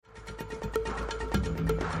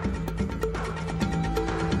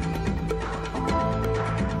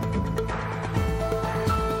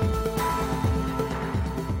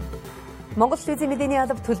Монгол телевизийн мэдээний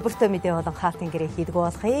алба төлбөртэй мэдээ болон хаалтын гэрээ хийдэг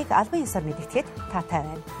болохыг албан ёсоор мэдгэхэд таатай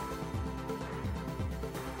байна.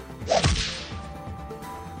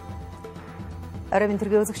 Оройн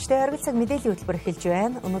төргийн үзэгчтэй оргил цаг мэдээллийн хөтөлбөр эхэлж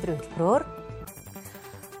байна. Өнөөдрийн хөтөлбөрөөр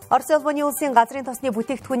Орос улбаны улсын газрын тосны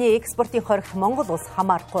бүтээгдэхүүний экспортын хоригт Монгол улс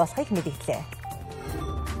хамаарахгүй болохыг мэдгдлээ.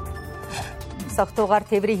 Согтуугаар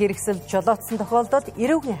тээврийн хэрэгсэл жолоодсон тохиолдолд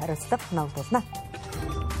эрүүгийн хариуцлага ногдуулна.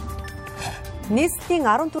 Нийслэлийн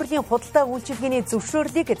 10 төрлийн худалдаа үйлчилгээний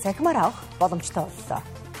зөвшөөрлийг цахимаар авах боломжтой боллоо.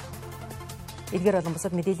 Эдгээр болон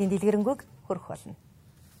бусад мэдээллийн дэлгэрэнгүй хөрөх болно.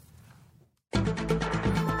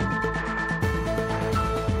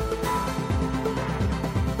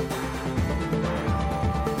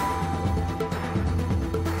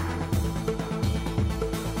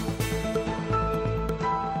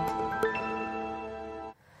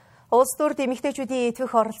 Улс төрд эмэгтэйчүүдийн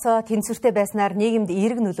идэвх оролцоо тэнцвэртэй байснаар нийгэмд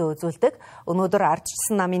эерэг нөлөө үзүүлдэг. Өнөөдөр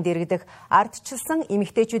ардчилсан намын дэргэдэх ардчилсан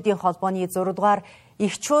эмэгтэйчүүдийн холбооны 6 дугаар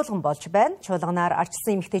их чуулган болж байна. Чуулганаар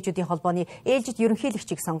ардчилсан эмэгтэйчүүдийн холбооны ээлжид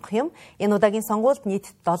ерөнхийлөгчийг сонгох юм. Энэ удаагийн сонгуульд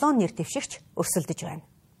нийт 7 нэр дэвшигч өрсөлдөж байна.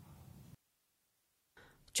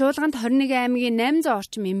 Чуулганд 21 аймгийн 800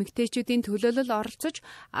 орчим эмэгтэйчүүдийн төлөөлөл оролцож,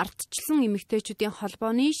 ардчилсан эмэгтэйчүүдийн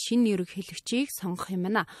холбооны шинэ ерөнхийлөгчийг сонгох юм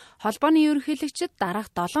байна. Холбооны ерөнхийлөгчид дараах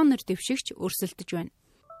 7 нэр дэвшигч өрсөлдөж байна.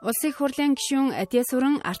 Улсын их хурлын гишүүн Адьяс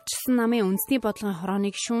Сүрэн, ардчилсан намын үндэсний бодлогын хорооны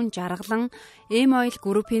гишүүн Жаргалан, Эм ойл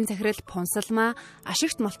группийн захирал Пунсалмаа,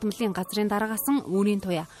 ашигт малтмлын газрын дараагасан Үүрийн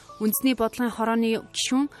Туяа, үндэсний бодлогын хорооны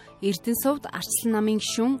гишүүн Эрдэнэсувд, ардчилсан намын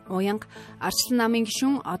гишүүн Уянга, ардчилсан намын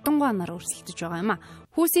гишүүн Одонгоо нар өрсөлдөж байгаа юм а.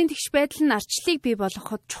 Хүүсийн тэгш байдал нь ардчлалыг бий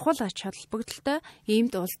болгоход чухал ач холбогдолтой.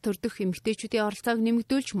 Иймд улс төрдөх эмэгтэйчүүдийн оролцоог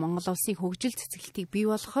нэмэгдүүлж Монгол улсын хөгжил цэцгэлтийг бий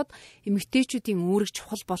болгоход эмэгтэйчүүдийн үүрэг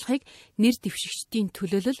чухал болохыг нэр дэвшигчдийн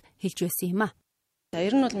төлөөлөл хэлж байсан юм а.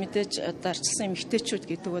 Ер нь бол мэдээж ардчилсан эмэгтэйчүүд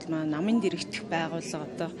гэдэг бол намын дэрэгдэх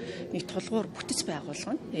байгууллага нэг тулгуур бүтэц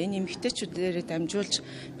байгууллага. Энэ эмэгтэйчүүдээр дамжуулж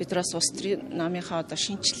бидраас улс төрийн намынхаа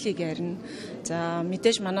шинжилгээг ярина. За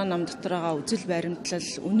мэдээж манай нам дотор байгаа үзэл баримтлал,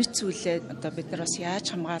 үнэт зүйлээ биднээс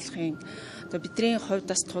яаж хамгаалахын бидний хувьд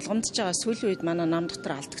бас тулгамдж байгаа сүүлийн үед манай нам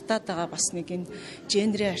дотор алдагтаад байгаа бас нэг энэ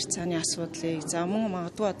гендерийн харьцааны асуудлыг, за мөн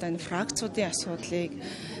магадгүй энэ фракцуудын асуудлыг,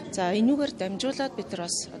 за энүүгээр дамжуулаад бид нар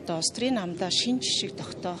бас улс төрийн намдаа шинэ жишг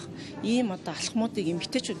тогтоох ийм алхмуудыг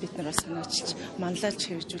эмэгтэйчүүд бид нар бас санаачилж манлайлж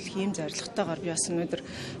хэрэгжүүлэх ийм зорилготойгоор би бас өнөөдөр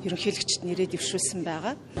ерөнхийлөгчд нэрээ дэвшүүлсэн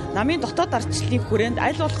байгаа. Намын дотоод ардчлалын хүрээнд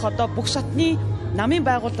аль болох бүх шатны намын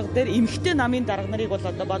байгууллага дээр эмэгтэй намын дарга нарыг бол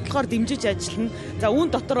бодлогоор дэмжиж ажиллана. За үүн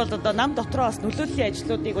дотор бол нам дотроо бас нөлөөллийн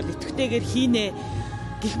ажлуудыг бол идэвхтэйгээр хийнэ.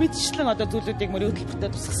 Гэх мэтчлэн зүйлүүдийг мөрийн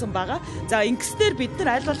хөтөлбөртөд тусгасан байгаа. За ингэснээр бид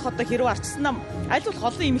нар аль болох хэрэг ардчилсан нам аль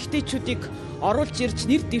болох олон эмэгтэйчүүдийг оруулж ирж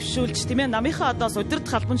нэр дэвшүүлж тийм ээ намынхаа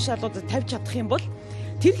удирдах албан тушаалуудад тавьж чадах юм бол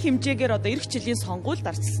тэр хэмжээгээр эх жилийн сонгуульд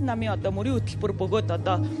ардчилсан намын мөрийн хөтөлбөр бөгөөд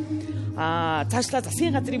цаашлаа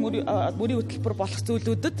засгийн газрын мөрийн хөтөлбөр болох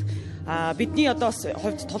зүйлүүдэд бидний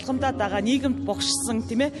хувьд тулгамдаад байгаа нийгэмд богшсон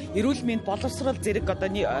тийм ээ эрүүл мэнд боловсрол зэрэг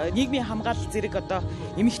нийгмийн хамгаалал зэрэг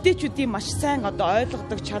эмэгтэйчүүдийн маш сайн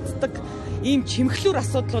ойлгодог чаддаг ийм чимхлүүр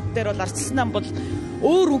асуудлууд дээр бол ардчилсан нам бол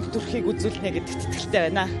өөр үг төрхийг үзүүлнэ гэдэгт итгэлтэй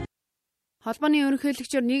байна. Холбооны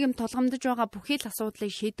ерөнхийлөгчөөр нийгэм тулгамдж байгаа бүхий л асуудлыг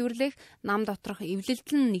шийдвэрлэх, нам доторх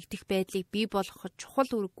эвлэлтэн нэгдэх байдлыг бий болгоход чухал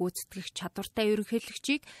үүрэг гүйцэтгэх чадвартай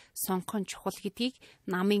ерөнхийлөгчийг сонгох нь чухал гэдгийг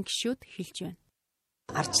намын гишүүд хэлж байна.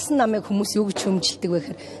 Ардчилсан намыг хүмүүс юу гэж хэмжилдэг вэ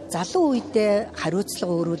гэхээр залуу үедээ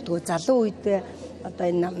хариуцлага өөрүүлдэг, залуу үедээ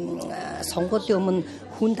энэ сонгуулийн өмнө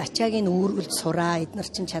хүнд ачаагийн үүргэлж сураа эдгээр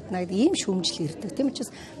чинь чадна гэдэг ийм шүүмжил ирдэг. Тийм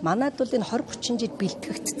учраас манад бол энэ 20-30 жил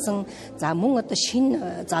бэлтгэгдсэн за мөн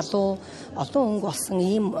шинэ залуу олон өнгө болсон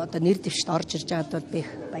ийм нэр дэвшид орж ирж байгаад бол би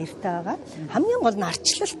их баяртай байгаа. Хамгийн гол нь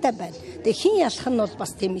ардчлалтай байна. Тэгээ хин ялах нь бол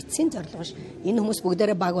бас тийм эцсийн зорилго ш. Энэ хүмүүс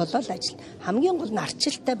бүгдээрээ баг болоо л ажил. Хамгийн гол нь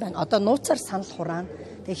ардчлалтай байна. Нууцаар санал хураана.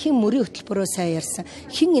 Тэгээ хин мөрийн хөтөлбөрөө сайн ярьсан.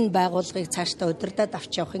 Хин энэ байгууллагыг цаашдаа удирдаад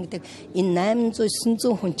авч явах гэдэг энэ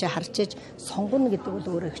 800-900 хүн ч харж иж сонгоно гэдэг бол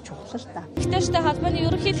өөрөө их чухал л да. Эмэгтэйчүүдийн холбооны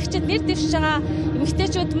ерөнхийлөгчид нэр дэвшиж байгаа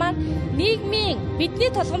эмэгтэйчүүд маань нийгмийн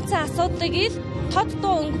бидний тулгамдсан асуудлыг ил тод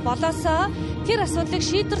дуу өнгө болоосоо тэр асуудлыг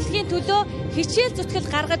шийдвэрлэхийн төлөө хичээл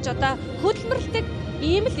зүтгэл гаргаж хөдөлмөрлөдөг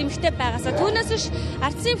ийм л эмэгтэй байгаасаа түүнээс биш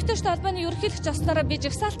ардчилсан эмэгтэйчүүдийн холбооны ерөнхийлөгч болсноороо би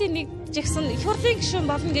жагсаалтын нэг жигсэн их хурлын гишүүн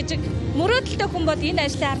болно гэж мөрөөдөлтэй хүн бол энэ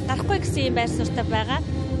ажлын ард гарахгүй гэсэн юм байр суурьтай байгаа.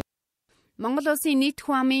 Монгол улсын нийт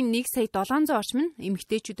хүн амын 1,700,000 орчим нь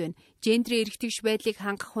эмэгтэйчүүд байна. Гендерийн эрхтгш байдлыг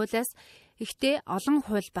хангах хуулиас ихтэй олон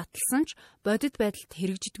хууль баталсан ч бодит байдалд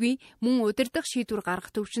хэрэгждэггүй мөн удирдах шийдвэр гаргах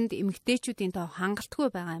төвшөнд эмэгтэйчүүдийн тоо хангалтгүй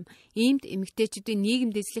байгаа юм. Иймд эмэгтэйчүүдийн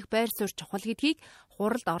нийгэмд эзлэх байр суурь чухал гэдгийг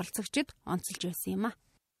хуралд оролцогчид онцолж байсан юм а.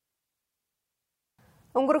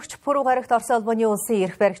 Өнгөрөгч пүрэв гарагт Орос улбаны улсын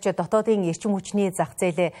эрх баригчид дотоодын эрчим хүчний зах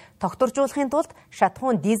зээлээ тогтворжуулахын тулд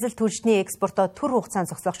шатхуун дизель түлшний экспортоо төр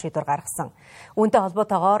хугацаанд зогсоох шийдвэр гаргасан. Үүнтэй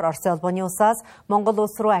холбоотойгоор Орос улбаны улсаас Монгол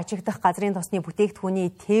улс руу ажиглах газрын тосны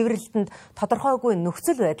бүтээгдэхүүний тээвэрлэлтэнд тодорхойгүй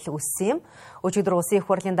нөхцөл байдал үүссэн юм. Өчигдөр улсын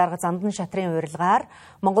их хурлын дарга Зандан шатрын урилгаар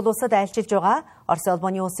Монгол улсад айлчилж байгаа Орос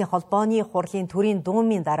улбаны улсын холбооны хурлын төрийн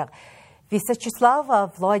дуумын дарга Вячеслав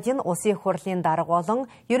Володин улсын хурлын дарга болон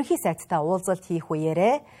ерөнхий сайттай уулзалт хийх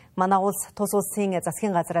үеэрээ манай улс тус улсын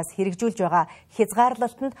засгийн газраас хэрэгжүүлж байгаа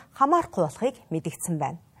хязгаарлалтанд хамаарахгүй болохыг мэдгдсэн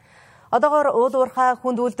байна. Одоогоор уул уурхай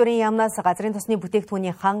хүнд үйлдвэрийн яамнаас газрын тосны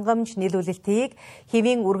бүтээгдэхүүний хангамж нийлүүлэлтийг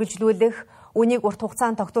хэвийн үргэлжлүүлэх үнийг урт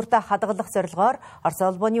хугацаанд тогтвортой хадгалах зорилгоор Орос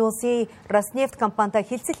улбаны улсын Роснефть компанитай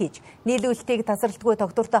хэлцэл хийж нийлүүлэлтийг тасралтгүй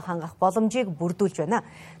тогтвортой хангах боломжийг бүрдүүлж байна.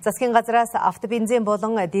 Засгийн газраас автобензин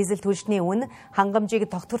болон дизель түлшний үн хангамжийг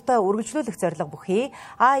тогтвортой үргэлжлүүлэх зорилго бүхий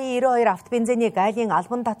АИ-92 автобензины гайлын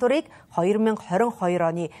албан татварыг 2022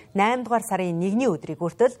 оны 8 дугаар сарын 1-ний өдрийг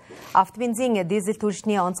хүртэл автобензин дизель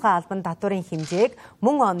түлшний онцгой албан татварын хэмжээг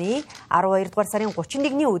мөн оны 12 дугаар сарын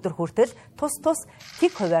 31-ний өдөр хүртэл тус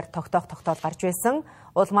тэг хувиар тогтоох тогтоол гарч байсан.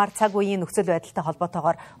 Улмаар цаг үеийн нөхцөл байдалтай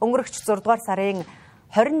холбоотойгоор өнгөрөгч 6 дугаар сарын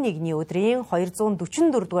 21-ний өдрийн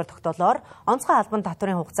 244 дугаар тогтоолоор онцгой албан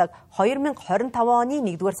татварын хугацааг 2025 оны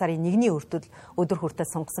 1 дугаар сарын 1-ний өдөр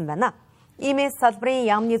хүртэл сунгасан байна. Иймээс салбарын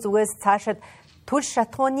яамны зүгээс цаашид түлш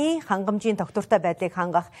шатхууны хангамжийн тогтвортой байдлыг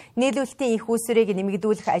хангах, нийлүүлэлтийн их үүсвэрийг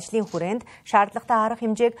нэмэгдүүлэх ажлын хүрээнд шаардлагатай арга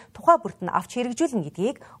хэмжээг тухай бүрт нь авч хэрэгжүүлнэ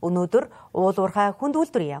гэдгийг өнөөдөр уул уурхай хүнд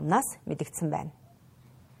үйлдвэрийн яамнаас мэдгдсэн байна.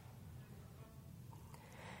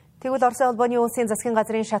 Тэгвэл Орос улбаны улсын засгийн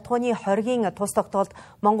газрын шатхууны хоргийн тус тогтоолд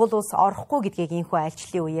Монгол улс орохгүй гэдгийг инхүү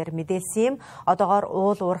айлчлалын үеэр мэдээлсэн юм. Одоогоор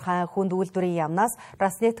уул уурхай хүнд үйлдвэрийн яамнаас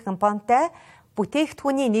Роснефть компанитай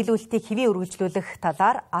бүтээгдэхүүний нийлүүлэлтийг хэвийн үргэлжлүүлэх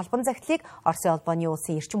талаар албан захидлыг Орос улбаны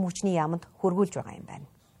улсын эрчим хүчний яамд хөргүүлж байгаа юм байна.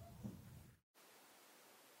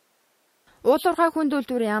 Уул уурхай хүнд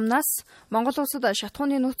үйлдвэрийн яамнаас Монгол улсад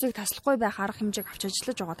шатхууны нөөцийг таслахгүй байх арга хэмжээг авч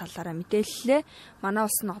ажиллаж байгаа талаараа мэдээллээ. Манай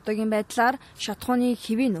улс нь одоогийн байдлаар шатхууны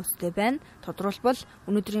хэвийн нөөцтэй байна. Тодорхойлбол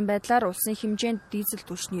өнөөдрийн байдлаар улсын хэмжээнд дизель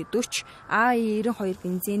түлшний 40, АИ-92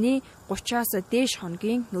 бензиний 30-аас дээш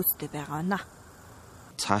хоногийн нөөцтэй байгаа байна.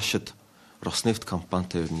 Цаашид Роснефть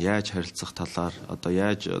компанитай юу яаж харилцах талаар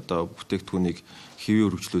яаж бүтээгдэхүүнийг хэвийн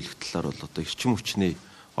үргэлжлүүлэх талаар бол эрчим хүчний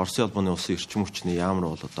Орос улбаны улсын эрчим хүчний яам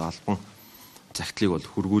руу албан захидлыг бол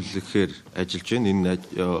хөргүүлэхээр ажиллаж байна. Энэ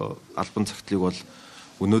албан захидлыг бол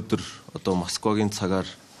өнөөдөр Москвагийн цагаар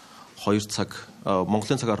 2 цаг,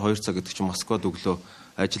 Монголын цагаар 2 цаг гэдэг чинь Москвад өглөө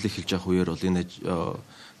ажил эхэлж явах үеэр бол энэ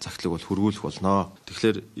захидлыг бол хөргүүлэх болно.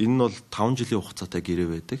 Тэгэхээр энэ нь бол 5 жилийн хугацаатай гэрээ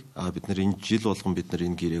байдаг. Бид нар энэ жил болгон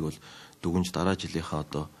энэ гэрээг бол дүгнж дараа жилийнхаа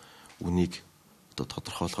үнийг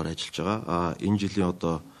тодорхойлохоор ажиллаж байгаа. Энэ жилийн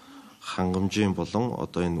хангамжийн болон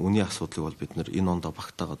энэ үнийн асуудлыг бол бид нар энэ ондоо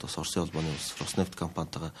багтаагаад бас Орос улбаны улс Роснефть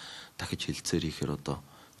компанитайгаа дахиж хэлцээр хийхээр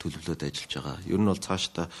төлөвлөд ажиллаж байгаа. Ер нь бол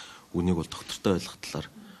цаашдаа үнийг бол тогтвортой ойлгох талаар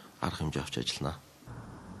арга хэмжээ авч ажиллана.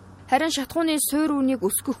 Харин шатхууны суур үнийг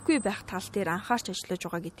өсгөхгүй байх тал дээр анхаарч ажиллаж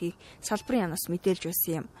байгаа гэдгийг салбарын яамнаас мэдээлж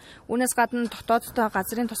байсан юм. Үүнээс гадна дотооддоо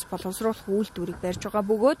газрын тос боловсруулах үйлдвэрийг барьж байгаа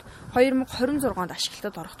бөгөөд 2026 онд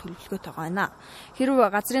ашиглалтад орох төлөвлөгөөтэй байна. Хэрв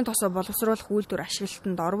газрын тос боловсруулах үйлдвэр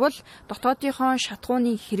ашиглалтанд орвол дотоодынхон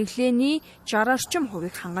шатхууны хэрэглээний 60 орчим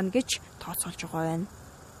хувийг хангана гэж тооцоолж байгаа байна.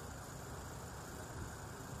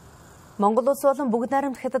 Монгол улс болон бүгд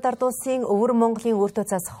найрамдах Хятад ард улсын өвөр Монголын өөртөө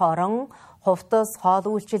засах орон, хувцас,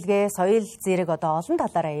 хоол үйлчилгээ, соёл зэрэг олон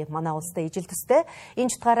талаараа манай улстай ижил төстэй. Энэ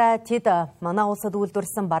чухаараа тэд манай улсад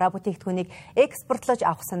үйлдвэрлэсэн бараа бүтээгдэхүүнийг экспортлож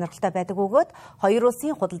авах сонирхолтой байдаг бөгөөд хоёр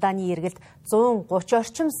улсын худалдааны эргэлт 130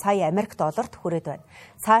 орчим сая Америк долларт хүрээд байна.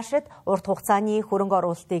 Цаашид урт хугацааны хөрөнгө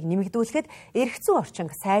оруулалтыг нэмэгдүүлэхэд эрх зүйн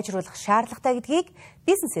орчинг сайжруулах шаардлагатай гэдгийг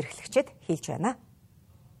бизнес эрхлэгчид хэлж байна.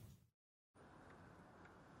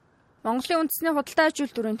 Монголын үндэсний худалдаа аж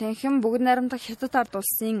үйлдвэрийн танхим бүгд найрамдах Хятад ард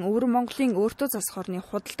улсын өвөр Монголын өөртөө засах орны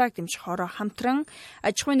худалдааг дэмжих хороо хамтран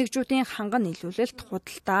аж ахуйн нэгжүүдийн ханган нийлүүлэлт,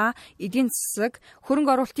 худалдаа, эдийн засаг,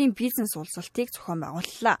 хөрөнгө оруулалтын бизнес уулзалтыг зохион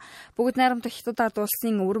байгууллаа. Бүгд найрамдах Хятад ард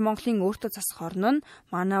улсын өвөр Монголын өөртөө засах орн нь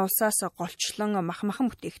манай улсаас голчлон махмахан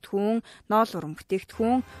бүтээгдэхүүн, ноол уран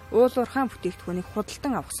бүтээгдэхүүн, уул уурхай бүтээгдэхүүнийг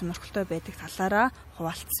худалдан авах сонирхолтой байдаг талаараа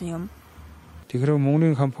хуваалцсан юм. Тэгэхээр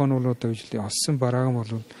Монголын компаниуд жилийн олсон барааг нь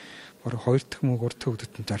бол 2 дахь мөнгө урт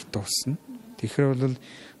хөгдөтөнд зартай болсон. Тэгэхээр бол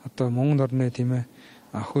Монгол орны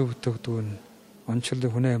ах уй бүтээгдэхүүн онцлог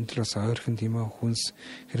хүний амьдралаас ойрхон хүнс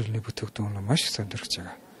хэрэглэний бүтээгдэхүүн маш их сонирхож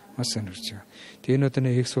байгаа. маш сонирхож байгаа. Тэгээ энэ одоо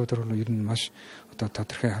экспортер бол ер нь маш одоо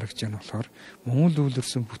тодорхой харагдаж байна болохоор Монгол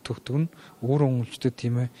үйлдвэрсэн бүтээгдэхүүн өөр өмгөлчдөд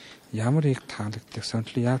тийм ээ ямар их таалагддаг,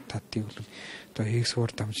 сонирхол яг татдгийг бол одоо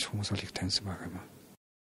экспорт дамжих хүмүүс бол их таньсан байгаа юм.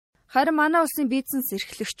 Харин манай улсын бизнес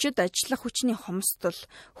эрхлэгчид ажиллах хүчний хомсдол,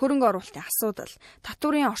 хөрөнгө оруулалтын асуудал,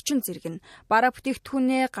 татварын орчин зэрэг нь бараа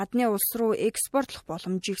бүтээгдэхүүнээ гадны улс руу экспортлох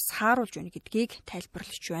боломжийг сааруулж байна гэдгийг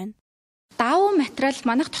тайлбарлаж байна. Давуу материал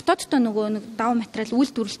манайх дотооддоо нөгөө нэг давуу материал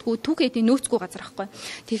үйлдвэрлэлтгүй түүх эдийн нөөцгүй газар байхгүй.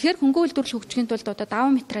 Тэгэхээр хөнгө үйлдвэрлэл хөгжихийн тулд одоо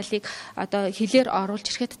давуу материалыг одоо хилээр оруулж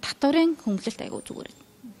ирэхэд татварын хөнгөлөлт аягүй зүгээр.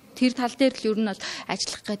 Тэр тал дээр л ер нь бол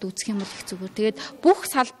ажиллах гээд үзэх юм бол их зүгээр. Тэгээд бүх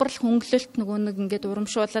салбарл хөнгөлөлт нөгөө нэг ингээд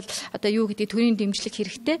урамшуулал одоо юу гэдэг төрийн дэмжлэг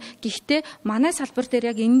хэрэгтэй. Гэхдээ манай салбар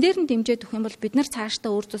дээр яг энэ дээр нь дэмжиж өгөх юм бол бид нар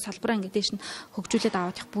цаашдаа өөрсдөө салбараа ингээд дэш нь хөгжүүлээд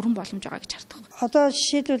авах бүрэн боломж байгаа гэж хардаг. Одоо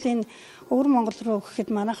жишээлбэл энэ өвөр Монгол руу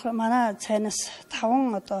өгөхэд манай цайнаас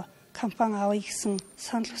 5 одоо компани авъя гэсэн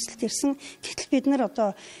санал хүсэлт ирсэн. Гэтэл бид нар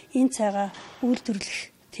одоо энэ цайгаа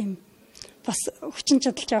үйлдвэрлэх тийм бас хүчин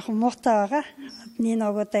чадал жоохон муутай байгаа. Нэг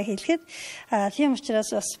ногоодаа хэлэхэд тийм учраас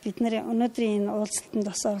бас бид нэр өнөөдрийн энэ уулзалтанд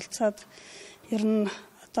бас оролцоод ер нь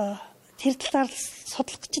одоо тэр талаар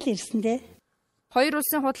судлах гэж л ирсэн дээ. Хоёр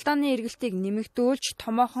улсын худалдааны эргэлтийг нэмэгдүүлж,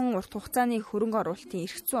 томоохон урт хугацааны хөрөнгө оруулалтын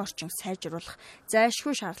эрх зүйн орчин сайжруулах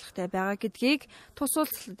зайлшгүй шаардлагатай байгаа гэдгийг тус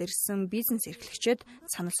уулзалтад ирсэн бизнес эрхлэгчид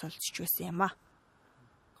санал солилцож байсан юм а.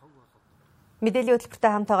 Мэдээллийн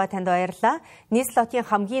хөтөлбөртэй хамт байгаа танд баярлалаа. Нийслэл хотын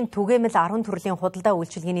хамгийн түгээмэл 10 төрлийн худалдаа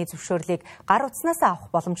үйлчилгээний зөвшөөрлийг гар утснаас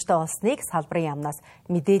авах боломжтой болсныг салбарын яамнаас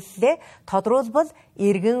мэдээллээ. Тодруулбал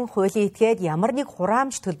иргэн хуулийн этгээд ямар нэг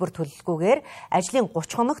хураамж төлбөр төлөлгүйгээр ажлын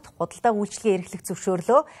 30 хоногт худалдаа үйлчилгээ эрхлэх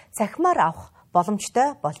зөвшөөрлөө цахимаар авах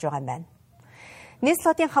боломжтой болж байгаа юм байна.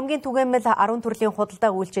 Нийслэл хотын хамгийн түгээмэл 10 төрлийн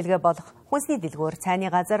худалдаа үйлчилгээ болох хүнсний дэлгүүр,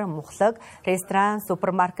 цайны газар, мухлаг, ресторан,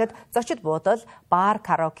 супермаркет, зочид буудал, бар,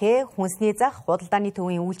 караоке, хүнсний зах, худалдааны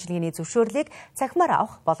төвийн үйлчилгээний зөвшөөрлийг цахимаар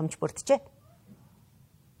авах боломж бүрджээ.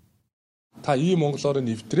 Та ийм монголоор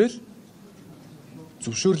нэвтрээл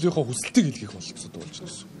зөвшөөрлийнхөө хүсэлтийг илгээх боломжтой болж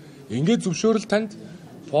байна. Ингээд зөвшөөрөл танд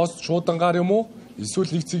пост шуудангаар юм уу,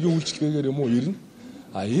 эсвэл нэг цэгийн үйлчилгээгээр юм уу ирнэ.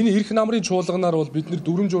 Энэ эрх намрын чуулганаар бол бид нэр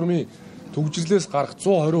дүрм журмын төгжрлээс гарах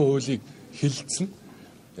 120% хуулийг хилэлцэн.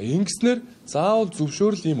 Ингэснээр заавал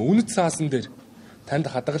зөвшөөрөл ийм үнэт цаасан дээр танд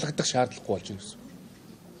хадгалагдах шаардлагагүй болж байна.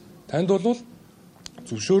 Танд бол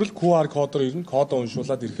зөвшөөрөл QR кодоор ирнэ, кодоо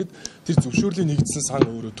уншуулад ирэхэд тэр зөвшөөрлийн нэгдсэн сан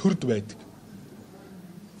өөрөө төрд байдаг.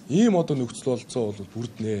 Ийм одоо нөхцөл болцоо бол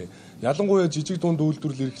бүрднэ. Ялангуяа жижиг дунд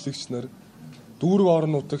үйлдвэрлэл эрхлэгч нар дүүрэг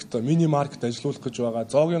орон нутагт мини маркет ажиллуулах гэж байгаа,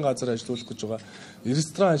 зоогийн газар ажиллуулах гэж байгаа,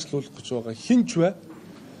 ресторан ажиллуулах гэж байгаа хинч бай.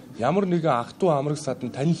 Ямар нэгэн ах トゥ амраг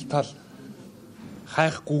садан танилтал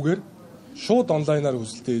хайхгүйгээр шууд онлайнаар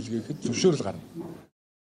хүсэлтээ илгээхэд зөвшөөрөл гарна.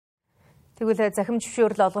 Тэгвэл захим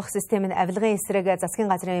зөвшөөрөл олгох систем нь авилгын эсрэг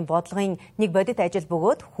засгийн газрын бодлогын нэг бодит ажил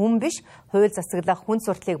бөгөөд хүн биш хууль засаглах, хүн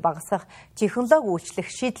сурталыг багасгах, технологи үйлчлэх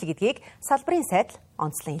шийдэл гэдгийг салбарын сайд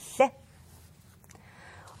онцлон хэллээ.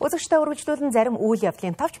 Үзэгчдээ үргэлжлүүлэн зарим үйл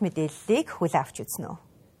явдлын товч мэдээллийг хүлээн авч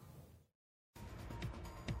үзнэ.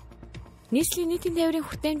 Нийслэлийн нийтийн тээврийн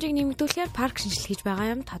хүртээмжийг нэмэгдүүлэхээр парк шинжилгээ хийж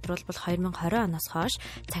байгаа юм. Тодорхойлбол 2020 оноос хойш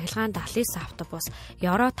цахилгаан 79 автобус,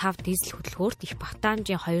 Евро 5 дизель хөтөлбөрт их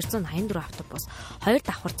багтаамжийн 284 автобус, 2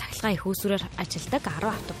 давхар цахилгаан их үүсвэрээр ажилладаг 10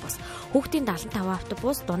 автобус, хүүхдийн 75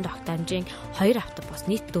 автобус, дунд багтаамжийн 2 автобус,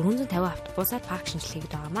 нийт 450 автобусаар парк шинжилгээ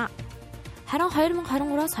хийж байгаа юм. Харин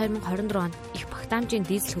 2023-оос 2024 онд их багтаамжийн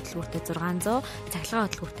дизель хөтөлбөртэй 600,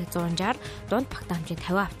 цахилгаан хөтөлбөртэй 160, дунд багтаамжийн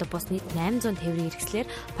 50 автобус нийт 800 тээврийн хэрэгслээр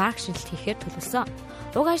парк шинжилт хийхээр төлөвлөсөн.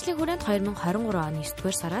 Уг ажлын хүрээнд 2023 оны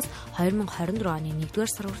 9-р сараас 2024 оны 1-р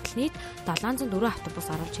сар хүртэл нийт 704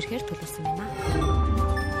 автобус оруулж ирэхээр төлөвлөсөн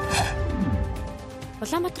байна.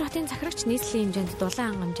 Улаанбаатар хотын захирагч нийслэлийн хэмжээнд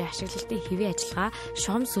дулаан хангамжийн ашиглалтын хэвийн ажиллагаа,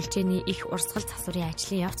 шугам сүлжээний их урсгал засварын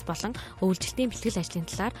ажлын явц болон өвлжилтийн бэлтгэл ажлын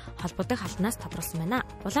талаар холбоотой халтнаас тодорхойлсон байна.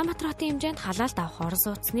 Улаанбаатар хотын хэмжээнд халаалт авах орон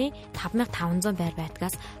сууцны 5500 байр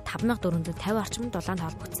байдгаас 5450 орчим дулаанд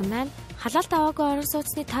холбогдсон байна. Халаалт аваагүй орон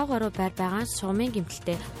сууцны 5 гаруй байр байгаа нь шугамын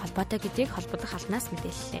гэмтэлтэй холбоотой гэдгийг холбоотой халтнаас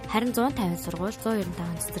мэдээллээ. Харин 150 сургууль,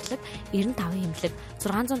 195 цэцэрлэг, 95 эмнэлэг,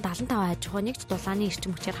 675 аж ахуй нэгж дулааны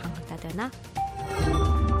эрчим хүчээр хангагдаад байна.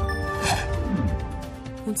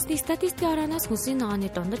 Үндэсний статистикийн орооноос хүнсний ногооны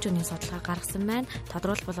дундаж үнийн судалгаа гаргасан байна.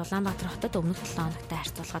 Тодорхойлбол Улаанбаатар хотод өмнөх 7 хоногтой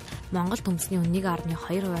харьцуулахад Монгол төмсний үнэний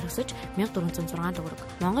 1.2%-аар өсөж 1406 төгрөг,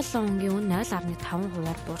 Монгол лонгийн үн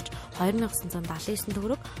 0.5%-аар буурч 2979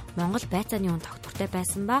 төгрөг, Монгол байцааны үн тогтвортой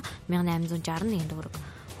байсан ба 1861 төгрөг.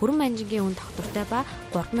 Хүрэн манжингийн үн тогтвортой ба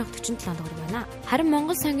 3047 төгрөг байна. Харин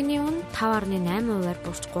Монгол сонгины үн 5.8%-аар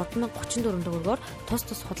буурч 3034 төгрөгөөр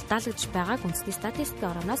тус худалдаалагдж байгааг үндэсний статистикийн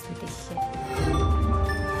орооноос мэдээллээ.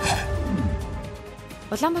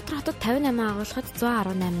 Улаанбаатар хотод 58 агуулгад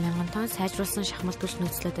 118 мянган тонн сайжруулсан шахмал түлш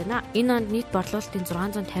нөөцлөд байна. Энэ онд нийт борлуулалтын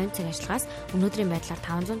 650 цаг ажиллагаас өнөөдрийн байдлаар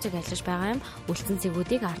 500 цаг ажиллаж байгаа юм. Үлдсэн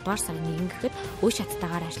цэгүүдийг 10 дугаар сарын 1 гэхэд үе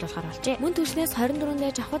шаттайгаар ажиллуулахаар болжээ. Мөн түлшнээс 24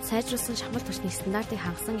 дэж авахд сайжруулсан шахмал түлшний стандартыг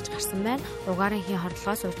хангасан гэж гарсан байна. Угааранхийн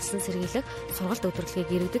хордлогоос урьдчилан сэргийлэх, сургалт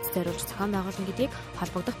өдөрлөгийг иргэдэд зориулж зохион байгуулна гэдгийг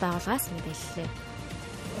холбогдох байгууллагаас мэдээллээ.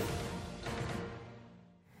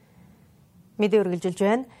 Мэдээ үргэлжилж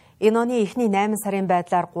байна. Энэ оны эхний 8 сарын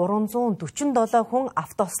байдлаар 347 хүн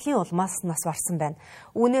автослын улмаас нас барсан байна.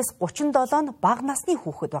 Үүнээс 37 нь бага насны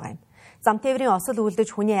хүүхэд байгаа юм. Зам тээврийн осол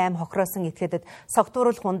үлдэж хүний аим хохироосон этгээдэд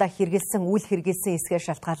согтууруулах хундаа хэрэгэлсэн үл хэрэгэлсэн эсгээр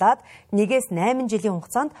шалтгаалаад 1-8 жилийн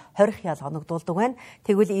хугацаанд хорих ял оногдуулдаг байна.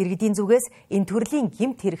 Тэгвэл иргэдийн зүгээс энэ төрлийн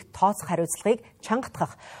гэмт хэрэг тооцох хариуцлагыг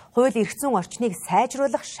чангатгах, хууль эрх зүйн орчныг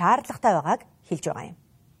сайжруулах шаардлагатай байгааг хэлж байгаа юм.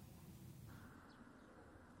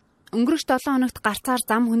 Өнгөрөх 7 хоногт гарцаар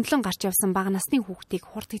зам хөндлөн гарч явсан бага насны хүүхдийг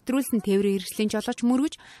хурд хэтрүүлсэн тээврийн хэрэгслийн жолооч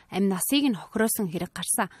мөргөж амь насыг нь хохироосон хэрэг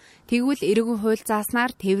гарсан. Тэгвэл эргэн хууль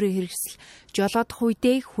зааснаар тээврийн хэрэгсэл жолоодох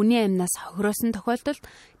үедээ хүний амь нас хохироосон тохиолдолд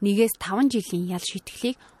 1-5 жилийн ял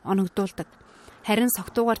шийтгэлийг оногдуулдаг. Харин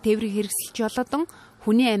согтуугаар тээврийн хэрэгсэл жолоодон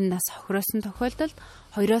хүний амь нас хохироосон тохиолдолд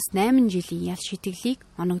 2-8 жилийн ял шийтгэлийг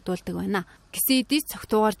оногдуулдаг байна. Гэсэн хэдий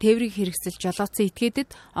цогтуугаар тээврийн хэрэгсэл жолооцсон этгээдэд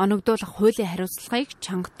оногдуулах хуулийн хариуцлагыг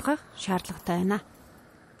чангатгах шаардлагатай байна.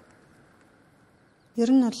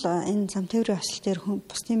 Ер нь бол энэ зам тээврийн осол дээр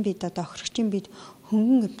бусдын бид охирогчийн бид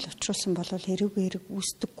хөнгөн гэмтэл учруулсан бол эрүүгийн хэрэг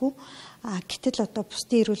үүсдэггүй. Гэтэл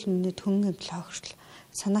бусдын эрүүл мэндэд хөнгөн гэмтэл хохирол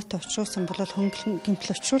санаатай учруулсан бол хөнгөн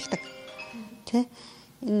гэмтэл учруулдаг. Тэ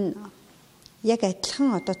энэ яг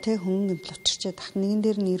адилхан хөнгөн гэмтэл учирчаад ах нэгэн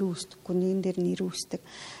дээр нь эрүү үүсдэггүй, нэгэн дээр нь эрүү үүсдэг.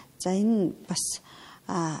 За энэ бас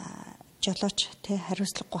жолооч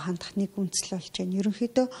хариуцлагагүй хандах нэг үндэслэл болж байна.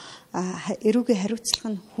 Ерөнхийдөө эрүүгийн хариуцлага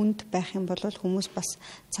нь хүнд байх юм бол хүмүүс бас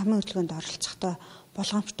замын хөдөлгөөнд оролцохдоо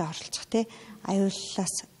болгоомжтой оролцох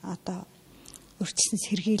аюуллаас урьдчилан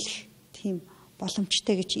сэргийлэх тийм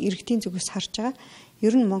боломжтой гэж иргэдийн зүгээс харж байгаа.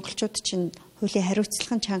 Ер нь монголчууд чинь хуулийн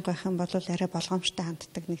хариуцлага нь чанга байх юм бол арай болгоомжтой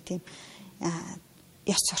ханддаг нэг тийм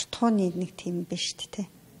ёс суртахууны нэг тийм биш үү?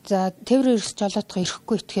 За тээврийн эрсдэл жолоодох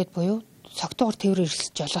эрхгүй этгээд буюу цогтуугаар тээврийн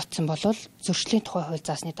эрсдэл жолоодсон бол зөрчлийн тухай хууль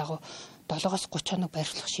заасны дагуу 7-30 хоног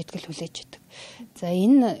байрлах шийтгэл хүлээж идэг. За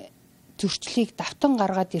энэ зөрчлийг давтан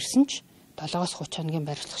гаргаад ирсэн ч 7-30 хоногийн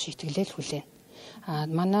байрлах шийтгэлээ л хүлээнэ.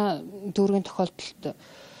 Манай дүүргийн тохиолдолд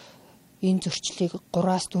энэ зөрчлийг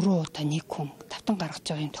 3-4 удаа нэг хүн давтан гаргаж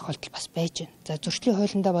байгаа юм тохиолдол бас байж байна. За зөрчлийн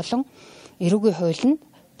хуулиндаа болон эрүүгийн хуулинд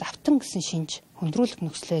давтан гэсэн шинж хөндрүүлэх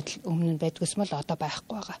нөхцөлөд өмнө нь байдгүйс мэл одоо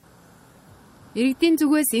байхгүй байгаа. Иргэдийн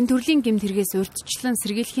зүгээс энэ төрлийн гэмт хэрэгээс урьдчилан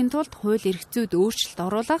сэргийлэхийн тулд хууль эрх зүйд өөрчлөлт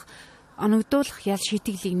оруулах, оногдуулах ял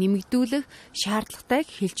шийтгэлийг нэмэгдүүлэх шаардлагатайг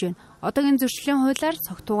хэлж байна. Одоогийн зөрчлийн хуулиар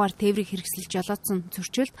цогтуугаар тээврийг хэрэгсэлж жолоодсон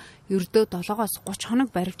зөрчилд ердөө 7-30 хоног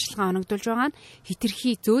баривчилгаан оногдуулж байгаа нь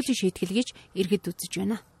хэтэрхий зөөлөн шийтгэл гэж иргэд үзэж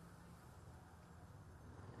байна.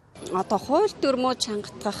 Хууль дүрмөө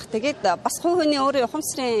чангатгах. Тэгээд бас хувь хүний өөрийн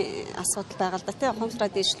ухамсарын асуудал байгаа л да. Ухамсараа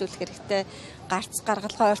дэвшлүүлэх хэрэгтэй. Гарц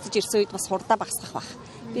гаргалгаа ойртож ирсэн үед бас хурдаа багасгах байх.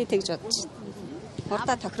 Би тэгж бодож байна.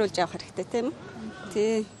 Хурдаа тохируулж явах хэрэгтэй тийм үү?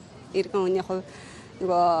 Тий. Иргэн хүний хувь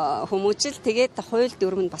хүмүүжил тэгээд хууль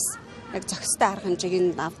дүрм нь бас яг зохистой арга хэмжээг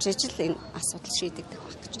нь авч ижил энэ асуудал шийдэгдэх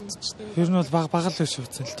байх гэж бодож байна. Ер нь бол бага л биш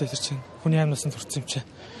үсэн л дээ тэр чинь. Хүний амнаас нь төрсөн юм чи.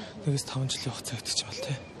 Тэгээс 5 жилийн хугацаа өгдөг юм бол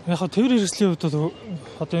тий. Яг хөө тээврийн хэрэгслийн хувьд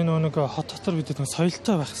одоо энэ нэг хот дотор бид нэг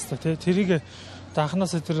соёлтой байх хэрэгтэй тий. Тэрийг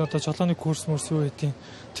анханасаа тэр жолооны курс мөрс юу гэдгийг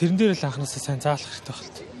тэрэн дээр л анханасаа сайн заалах хэрэгтэй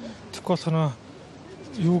байна. Тэгэхгүй болохоор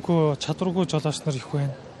юуг чадваргүй жолооч нар их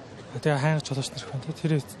байна. Тэгээ хайнга жолооч нар их байна.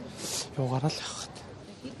 Тэр юугаараа л явах.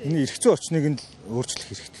 Энэ эрх зүйн орчныг нь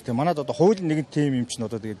өөрчлөх хэрэгтэй. Манайд хуулийн нэгэн тим юм чинь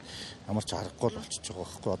тэгээд ямар ч аргагүй л болчихж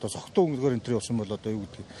байгаа байхгүй. Согтуу өнгөөр энэ төр явсан бол юу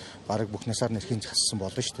гэдгийг бараг бүх насаар нэрхийн хассан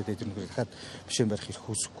болно шүү дээ. Тэр нэг дахиад бишэн барих хэрэг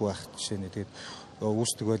үүсэхгүй байх жишээ нэ. Тэгээд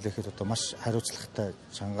үүсдэг байлаа гэхэд маш хариуцлагатай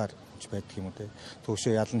чангаар байдаг юм уу те.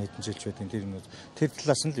 Төвшөө ялан хэдэн жилч байдаг тэр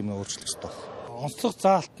талаас нь л юм өөрчлөх хэрэгтэй байна. Онцлог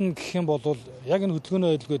заалт нь гэх юм бол яг энэ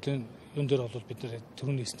хөдөлгөөний ойлгоод юун дээр бол бид нэр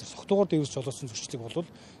төрөний эснэр согтуугаар дэвс жолоосон зөрчлийг бол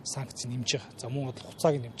санкц нэмж байгаа. За мөн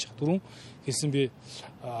хугацааг нэмж байгаа. Дөрөв хэлсэн би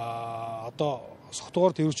одоо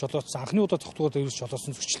согтуугаар дэвс жолоосон анхны удаа согтуугаар дэвс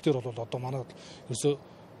жолоосон зөрчлөлтөөр бол одоо манай ерөөсөө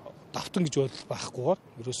давтан гэж бодол байхгүйгээр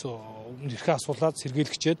ерөөсөө нэрхээ асуулаад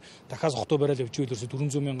сэргийлэгчээд дахиад согтуу барайл явж ивэл ерөөсөө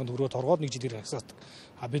 400 мянган төгрөгөөр торгоод нэг жилээр хагасдаг.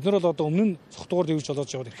 Бид нар бол одоо өмнө нь согтуугаар дэвж жолоож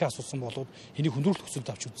яваад нэрхээ асуусан болоод энийг хүндрүүлэх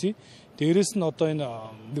төсөлд авч үзье. Дээрээс нь одоо энэ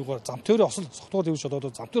нэг зам тээврийн осол согтуугаар дэвж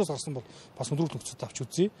жолоод зам тээврээс гарсан бол бас хүндрүүлэх төсөлд авч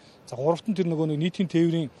үзье. За гуравт нь тэр нөгөө нийтийн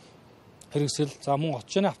тээврийн хэрэгсэл за мөн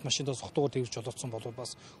очны автомашиндаа согтуугаар дэвж жолоодсон бол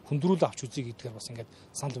бас хүндрүүлээ авч үзье гэдгээр бас ингээд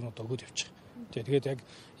санал өгнөд өгөөд явчих. Тэгээд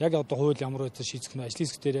яг одоо хууль ямар байдлаар шийдэх нь ажлын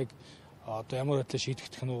хэсгээр яг одоо ямар байдлаар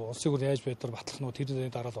шийдэгдэх нь улсын хур яаж байдлаар батлах нь тэрний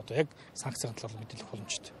дараа л одоо яг санкцийн талаар мэдээлэх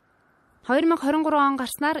боломжтой. 2023 он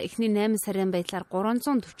гарснаар эхний 8 сарын байдлаар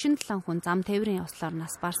 347 хүн зам тээврийн явслаар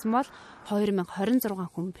нас барсан бол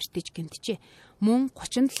 2026 хүн бэртэж гэмтжээ. Мөн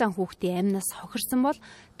 37 хүүхдийн амнаас хохирсон бол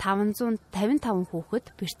 555 хүүхэд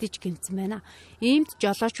бэртэж гэмтсэн байна. Иймд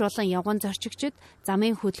жолооч болон явган зорчигчид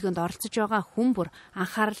замын хөдөлгөөнд оролцож байгаа хүн бүр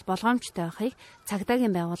анхаарал болгоомжтой байхыг цагдаагийн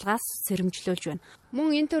байгууллагаас сэрэмжлүүлж байна.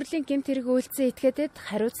 Мөн энэ төрлийн гэмт хэрэг үйлдсэн этгээдэд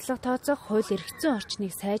хариуцлага тооцоох хууль эрх зүйн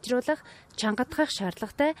орчныг сайжруулах, чангадах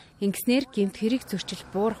шаардлагатай, ингэснээр гэмт хэрэг зөрчил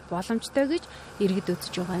буурах боломжтой гэж иргэд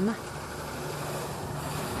үзэж байгаа юм а.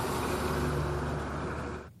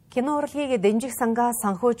 Кино урлагийг дэмжих сангаа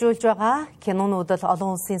санхүүжүүлж байгаа кинонуудад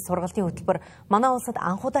олон улсын сургалтын хөтөлбөр манай улсад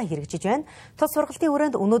анхудаа хэрэгжиж байна. Тус сургалтын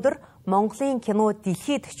хүрээнд өнөөдөр Монголын кино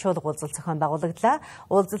дэлхийд чуулга уулзалт зохион байгуулагдлаа.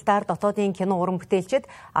 Уулзалтаар дотоодын кино уран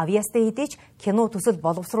бүтээлчид авьяастай хэдиж кино төсөл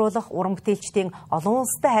боловсруулах уран бүтээлчдийн олон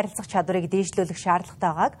улстай харилцах чадварыг дээшлүүлэх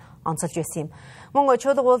шаардлагатайгааг онцолж байсан юм. Мөн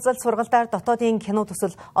чуулга уулзалт сургалтаар дотоодын кино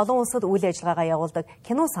төсөл олон улсад үйл ажиллагаагаа явуулдаг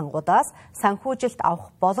кино сангуудаас санхүүжилт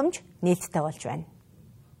авах боломж нээлттэй болж байна.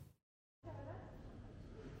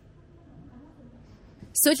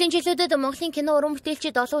 Сүүлийн жилүүдэд Монголын кино уран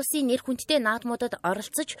бүтээлчид олон улсын нэр хүндтэй наадмуудад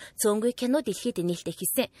оролцож цөөнгүй кино дэлхийд нээлттэй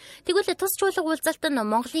хийсэн. Тэгвэл тус чуулга уулзалт нь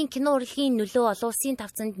Монголын кино урлагийн нөлөө олон улсын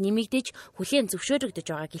тавцанд нэмэгдэж хүлээн зөвшөөрөгдөж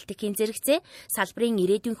байгаа гэлтгхийн зэрэгцээ салбарын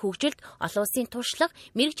ирээдүйн хөгжилд олон улсын туршлага,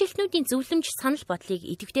 мэргэжилтнүүдийн зөвлөмж санал бодлыг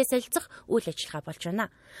идэвхтэй солилцох үйл ажиллагаа болж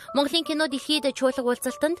байна. Монголын кино дэлхийд чуулга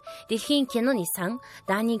уулзалтанд Дэлхийн киноны сан,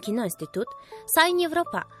 Данийн кино институт, Сайн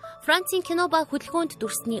Европа, Францын кино ба хөдөлгөөнд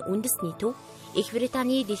дүрсний үндэсний төв, Их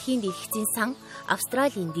Британий дэлхийн дэлгэцийн сан,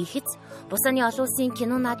 Австралийн дэлгэц, бусаны олон улсын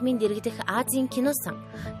кино наадмын дэргэдэх Азийн кино сан,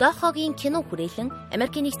 Дохогийн кино хүрээлэн,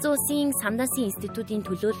 Америкийн нэгдсэн улсын Самдансын институтын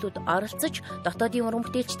төлөөллүүд оролцож, дотоодын уран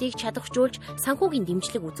бүтээлчдийг чадваржуулж, санхүүгийн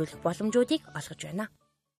дэмжлэг үзүүлэх боломжуудыг олгож байна.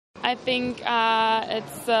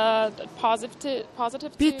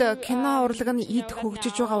 Бид кино урлаг нь эд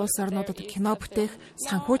хөгжиж байгаа улс орнуудад кино бүтээх,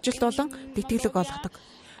 санхүүжилт болон тэтгэлэг олгодог.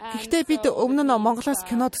 Гэхдээ бид өмнө нь Монголоос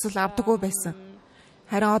кино төсөл авдаггүй байсан.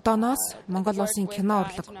 Харин одооноос Монгол улсын кино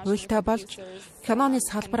урлаг хуультай болж киноны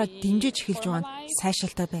салбараа дэмжиж эхэлж байгаа нь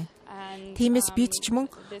сайшаалтай байна. Тиймээс бид ч мөн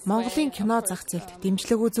Монголын кино зах зээлд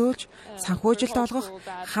дэмжлэг үзүүлж, санхүүжилт олгох,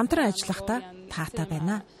 хамтран ажиллахдаа таатай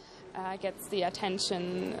байна.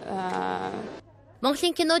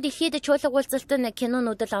 Монголын кино дэлхийд чуулга уулзалт нь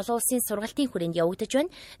кинонууд л олон улсын сургалтын хүрээнд явагдаж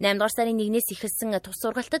байна. 8 дугаар сарын 1-ээс эхэлсэн тус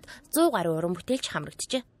сургалтад 100 гаруй уран бүтээлч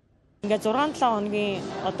хамрагджээ. Ингээд 6-7 хоногийн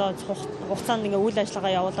одоо хугацаанд ингээд үйл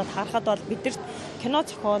ажиллагаа явуулаад харахад бол бидэрт кино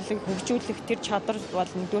зохиолыг хөгжүүлэх тэр чадвар бол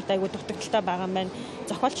нэгдүгээр айгүй дутагдaltaй байгаа юм байна.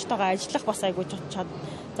 Зохиолчтойгоо ажиллах бас айгүй чад.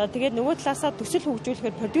 За тэгээд нөгөө талаасаа төсөл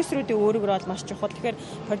хөгжүүлэхээр продюсеруудын өөрөөр бол маш чухал. Тэгэхээр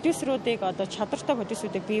продюсеруудыг одоо чадвартай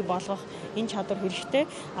продюсеруудыг бий болгох энэ чадвар хэрэгтэй.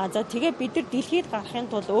 За тэгээд бид нар дэлхийд гарахын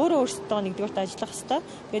тулд өөрөө өөрсдөө нэгдүгээрт ажиллах хэрэгтэй.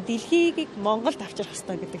 Тэгээд дэлхийг Монголд авчрах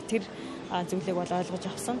хэрэгтэй гэдэг тэр зүйлийг бол ойлгож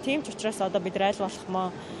авсан. Тийм ч учраас одоо бид нар аль болох мó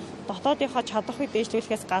дотоодынхоо чадварыг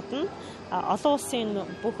дээшлүүлэхээс гадна олон улсын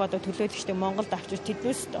бүх одоо төлөөлөгчдийг Монголд авчирч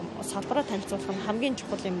тэднээс салбараа танилцуулах нь хамгийн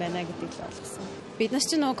чухал юм байна гэдгийг л ойлгосон. Бид нар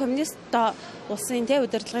ч нөгөө коммунист улсын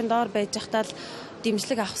удирдлагын доор байж захтаа л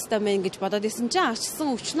дэмжлэг авах хэрэгтэй мэн гэж бодоод исэн чинь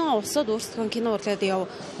арчсан өвчнөө улсууд өөрсдөө кино урлагад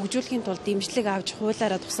хөгжүүлэхийн тулд дэмжлэг авч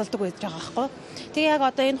хуулаараа тусалдаг байж байгаа байхгүй. Тэгээ яг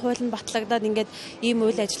одоо энэ хууль нь батлагдаад ингээд ийм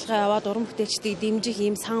үйл ажиллагаа яваад уран бүтээлчдийг дэмжих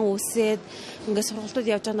ийм сан үүсээд ингээд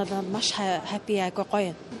сургалтууд явж байгаа нь бол маш happy айгүй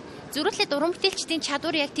гоё юм. Зөвхөн уран бүтээлчдийн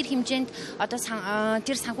чадвар яг тэр хэмжээнд одоо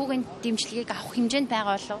тэр санхүүгийн дэмжлэгийг авах хэмжээнд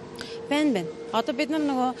байгаа болов? Байна. Одоо бид нар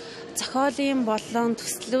нөгөө зохиолын болон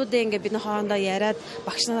төслүүдээ ингээд бид нар хоорондоо яриад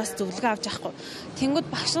багш нараас зөвлөгөө авч авахгүй. Тэнгүүд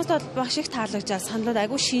багш нарт бол маш их таалагдж саналууд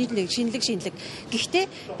айгүй шинэлэг. Гэхдээ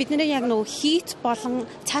бидний яг нөгөө хийт болон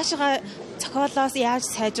цаашаа зохиолоос яаж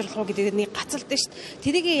сайжруулах уу гэдэг нэг гацалтай шүү дээ.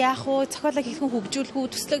 Тэрийг яах вэ? Зохиолоо хэрхэн хөгжүүлэх үү?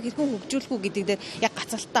 Төслийг хэрхэн хөгжүүлэх үү гэдэг дээр яг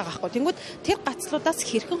гацалттай байгаа байхгүй. Тэнгүүд тэр гацлуудаас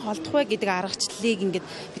хэрхэн холдох вэ гэдэг аргачлалыг ингээд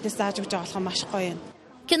биднээс зааж өгч байгаа болох маш гоё юм.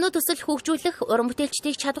 Кино төсөл хөгжүүлэх, уран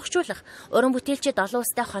бүтээлчдийг чадваржуулах, уран бүтээлчид олон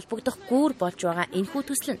улстай холбогдох гүүр болж байгаа энэхүү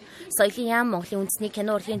төсөл нь соёлын яам Монголын үндэсний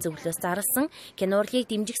кино урлагийн зөвлөлөөс зарласан кино урлагийг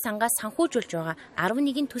дэмжих сангаас санхүүжүүлж байгаа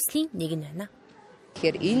 11 төслийн нэг нь байна.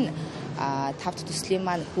 Тэгэхээр энэ 5 төслийн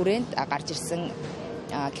маань хүрээнд гарч ирсэн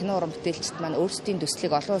кино уран бүтээлчид маань өөрсдийн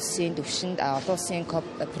төслийг олон улсын түвшинд олон улсын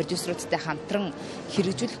продюсеруудтай хамтран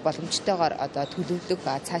хэрэгжүүлэх боломжтойгоор одоо төлөвлөх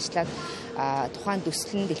цаашлаад тухайн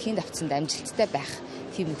төсөл нь дэлхийн давтцанд амжилттай байх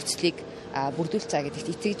тийм нөхцөлийг бүрдүүлж байгаа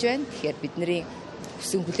гэдэгт итгэж байна. Тэгэхээр бидний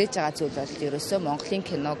хүсэн хүлээж байгаа зүйл бол ерөөсөө Монголын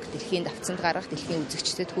киног дэлхийн давтцанд гаргах, дэлхийн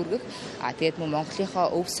үзэгчдэд хүргэх, тэгээд мөн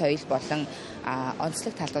Монголынхоо өв соёл болон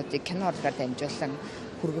онцлог талуудыг кино урлагаар дамжуулан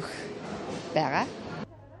хүргэх байгаа.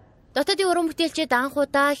 Дотоодын уран бүтээлчид анх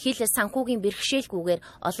удаа хил санхүүгийн бэрхшээлгүйгээр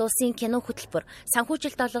олон улсын кино хөтөлбөр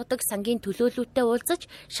санхүүжилт олгодог сангийн төлөөлөлтөд уулзаж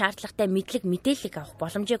шаардлагатай мэдлэг мэдээлэл авах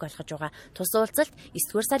боломжийг олгож байгаа. Тус уулзалт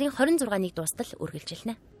 9-р сарын 26-ныг дуустал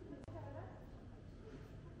үргэлжилнэ.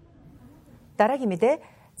 Дараагийн мэдээ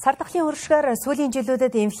сар дахлын уршгаар сүүлийн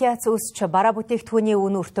жилүүдэд инфляц өсч бараа бүтээгдэхүүний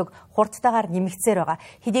үн өртөг хурдтайгаар нэмэгдсээр байгаа.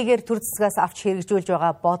 Хэдийгээр төр засгаас авч хэрэгжүүлж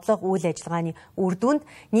байгаа бодлого үйл ажиллагааны үр дүнд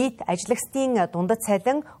нийт ажлагчдын дундад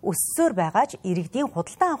цалин өссөөр байгаач иргэдийн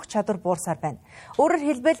худалдан авах чадвар буурсаар байна. Өөрөөр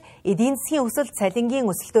хэлбэл эдийн засгийн өсөлт цалингийн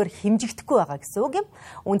өсөлтөөр хэмжигдэхгүй байгаа гэсэн үг юм.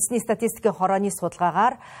 Үндэсний статистикийн хорооны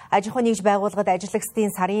судалгаагаар аж ахуйн нэгж байгууллагад ажлагчдын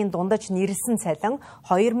сарын дундаж нэрлсэн цалин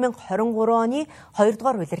 2023 оны 2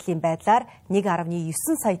 дугаар улирлын байдлаар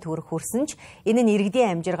 1.9 сая төгрөг хүрсэн ч энэ нь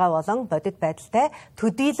иргэдийн амжиргаа болон бодит байдалтай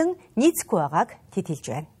төдийлөн нийцэхгүй байгааг тэд хэлж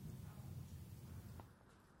байна.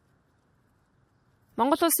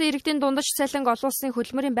 Монгол улсын иргэдийн дундаж цалин олон улсын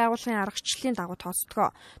хөтөлбөрийн байгууллагын аргачлалын дагуу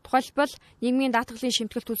тооцдог. Тухайлбал нийгмийн даатгалын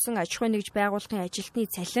шимтгэл төлсөн аж ахуйн нэгж байгууллагын ажилтны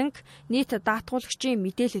цалинг нийт даатгуулагчийн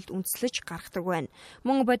мэдээлэлд үндэслэж гаргадаг байна.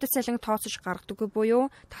 Мөн бодит цалин тооцож гаргадаггүй буюу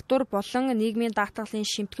татвар болон нийгмийн даатгалын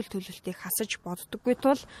шимтгэл төлөлтийг хасаж боддоггүй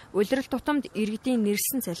тул улирал тутамд иргэдийн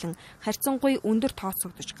нэрсэн цалин харьцангуй өндөр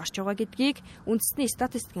тооцогдож гарч байгаа гэдгийг үндэсний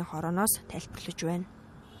статистикийн хорооноос тайлбарлаж байна.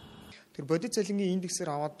 Тэр бодит цалингийн индексээр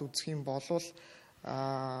аваад үзэх юм бол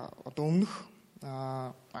одоо өмнөх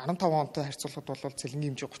 15 онтой харьцуулахад бол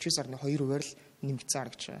цалингийн хэмжээ 39.2%-аар л нэмэгдсэн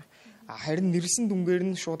харагдаж байна. Харин нэрлсэн дүнгээр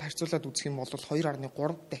нь шууд харьцуулаад үзэх юм бол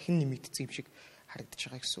 2.3 дахин нэмэгдсэн юм шиг харагдаж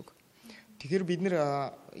байгаа гэсэн үг. Тэгэхээр бид нэр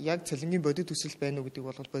яг цалингийн бодит төсөл байна уу гэдэг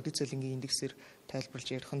бол бодит цалингийн индексээр тайлбарлаж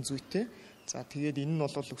ярих нь зүйтэй. За тэгээд энэ нь бол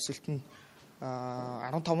өсөлт нь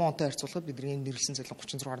 15 онтой харьцуулахад бидний нэрлсэн цалин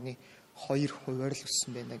 36.2%-аар л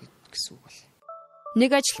өссөн байна гэсэн үг байна.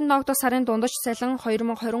 Нэг ажилтнанд ногдох сарын дундаж цалин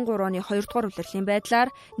 2023 оны 2 дугаар улирлын байдлаар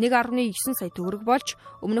 1.9 сая төгрөг болж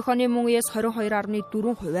өмнөх оны мөн үеэс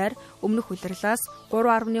 22.4%-аар өмнөх улирлаас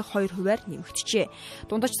 3.2%-аар нэмэгджээ.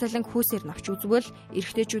 Дундаж цалин хүйсээр навч үзвэл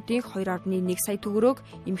эрэгтэйчүүдийн 2.1 сая төгрөг,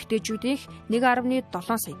 эмэгтэйчүүдийн 1.7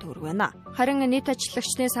 сая төгрөг байна. Харин нийт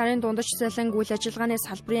ажиллагчдын сарын дундаж цалин үйл ажиллагааны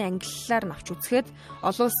салбарын ангиллаар навч үзэхэд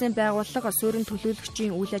олон улсын байгууллага суурин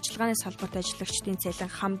төлөөлөгчийн үйл ажиллагааны салбарт ажиллагчдын цалин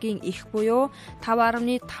хамгийн их буюу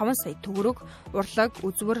 5.5 сая төгрөг, урлаг,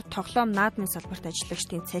 үзвэр, тоглоом, наадмын салбарт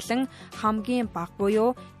ажиллагчдын цалин хамгийн бага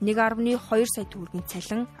буюу 1.2 сая төгрөгийн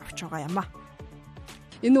цалин авч байгаа юм а.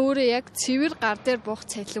 Энэ өөрөө яг цэвэр гар дээр буух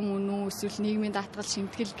цалин мөн үү эсвэл нийгмийн даатгал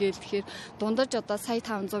шимтгэл гээл тэгэхээр дундаж одоо сая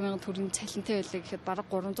 500 мянган төгрөгийн цалинтай байлаа гэхэд бараг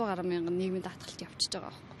 300 гаруй мянган нийгмийн даатгалт явчихж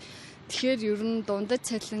байгаа байхгүй. Тэгэхээр ер нь дундаж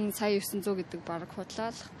цалин сая 900 гэдэг бараг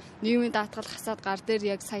худлаалах. Нийгмийн даатгал хасаад гар дээр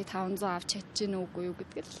яг сая 500 авч чадчихна уугүй юу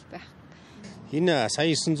гэдэг л байх. Энэ сая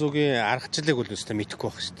 900-гийн аргачлалыг бол өстой мэдэхгүй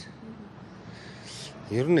байх шүү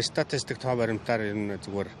дээ. Ер нь статистик тоо баримтаар ер нь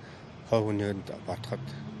зүгээр хой хүнийд бодоход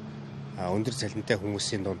өндөр цалинтай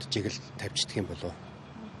хүмүүсийн дунд жигэл тавьчихдаг юм болов.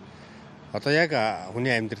 Одоо яг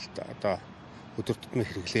хүний амьдралд одоо өдөр тутмын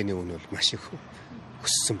хэрэглээний үн бол маш их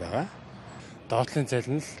өссөн байгаа. Доотлын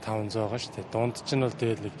цалин л 500 байгаа шүү дээ. Дунд чинь бол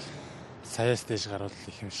тэгээд нэг саяас дээш гарвал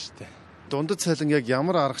их юм шүү дээ. Дундад цалин яг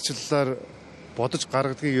ямар аргачлалаар бодож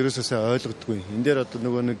гаргадгийг ерөөсөө сайн ойлгодгүй. Энэ дээр одоо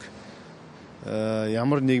нөгөө нэг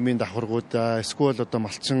ямар нийгмийн давхаргуудаа эсвэл одоо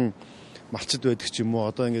малчид байдаг ч юм уу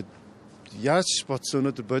одоо ингээд яаж бодсон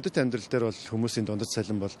өнөөдөр бодит амьдрал дээр бол хүмүүсийн дундад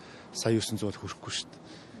цалин бол сая 900 хүрэхгүй шүү дээ.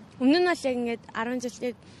 Өмнө нь бол яг ингээд 10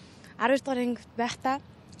 жилд 12 дугаар анги байхдаа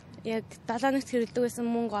яг 7 нэгт хэрэлдэг байсан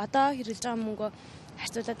мөнгө одоо хэрэлж байгаа мөнгө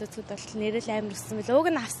харьцуулаад үзэхэд бол нэрэл амар өссөн билээ. Уг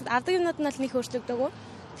нь авдаг юмнууд нь бол нэг өөрчлөгдөөгүй.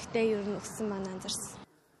 Гэхдээ ер нь өссөн маань анзаарсан.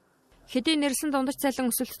 Хэдийн нэрсэн дундаж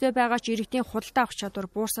цалин өсөлттэй байгаа ч иргэдийн худалдаа авах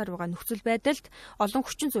чадвар буурсаар байгаа нөхцөл байдалд олон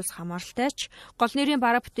хүчин зүйлс хамааралтай ч гол нэрийн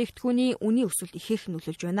бараа бүтээгдэхүүний үнийн өсөлт ихээх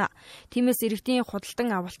нөлөөлж байна. Тиймээс иргэдийн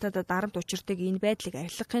худалдан авалтад дарамт учирдаг энэ байдлыг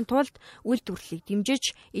арилгахын тулд үйл төрлийг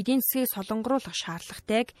дэмжиж эдийн засгийг солонгоруулах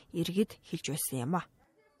шаардлагатайг иргэд хэлж байсан юм а.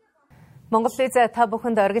 Монгол Лиз та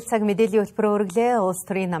бүхэнд оргил цаг мэдээллийн хөтөлбөрөөр өргөлээ. Улс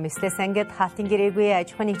төрийн нам 9-ээс ангид хаалтын гэрээгүй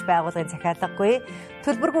аж ахуйн нэгж байгууллагын захиалгагүй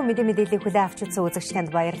төлбөргүй мэдээллийг хүлээн авч үзсэн үзэгч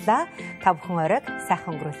танд баярлалаа. Та бүхэн оройг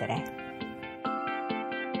сайхан өнгөрүүлээрэй.